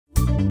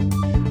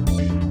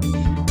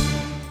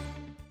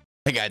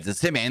Hey guys, it's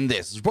Tim and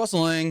this is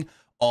Wrestling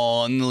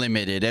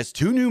Unlimited, as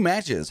two new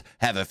matches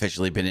have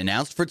officially been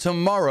announced for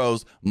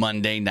tomorrow's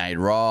Monday Night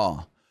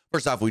Raw.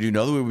 First off, we do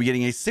know that we'll be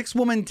getting a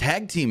 6-woman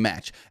tag team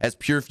match as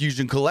Pure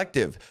Fusion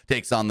Collective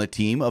takes on the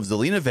team of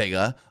Zelina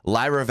Vega,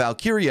 Lyra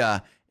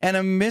Valkyria, and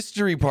a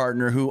mystery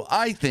partner who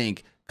I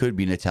think could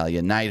be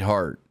Natalya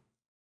Neidhart.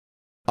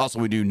 Also,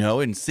 we do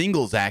know in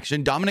singles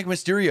action, Dominic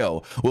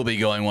Mysterio will be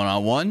going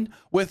one-on-one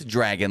with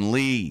Dragon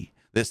Lee.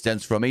 This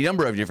stems from a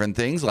number of different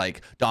things,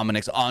 like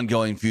Dominic's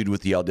ongoing feud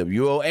with the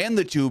LWO and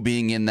the two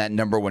being in that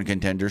 #1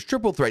 contenders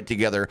triple threat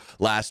together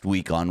last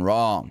week on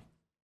Raw.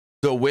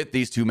 So with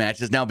these two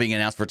matches now being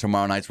announced for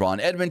tomorrow night's Raw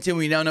in Edmonton,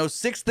 we now know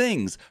 6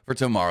 things for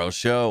tomorrow's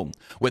show.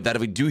 With that, if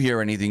we do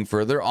hear anything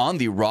further on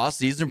the Raw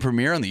season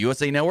premiere on the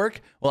USA Network,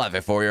 we'll have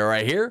it for you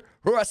right here,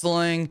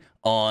 Wrestling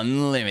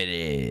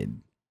Unlimited.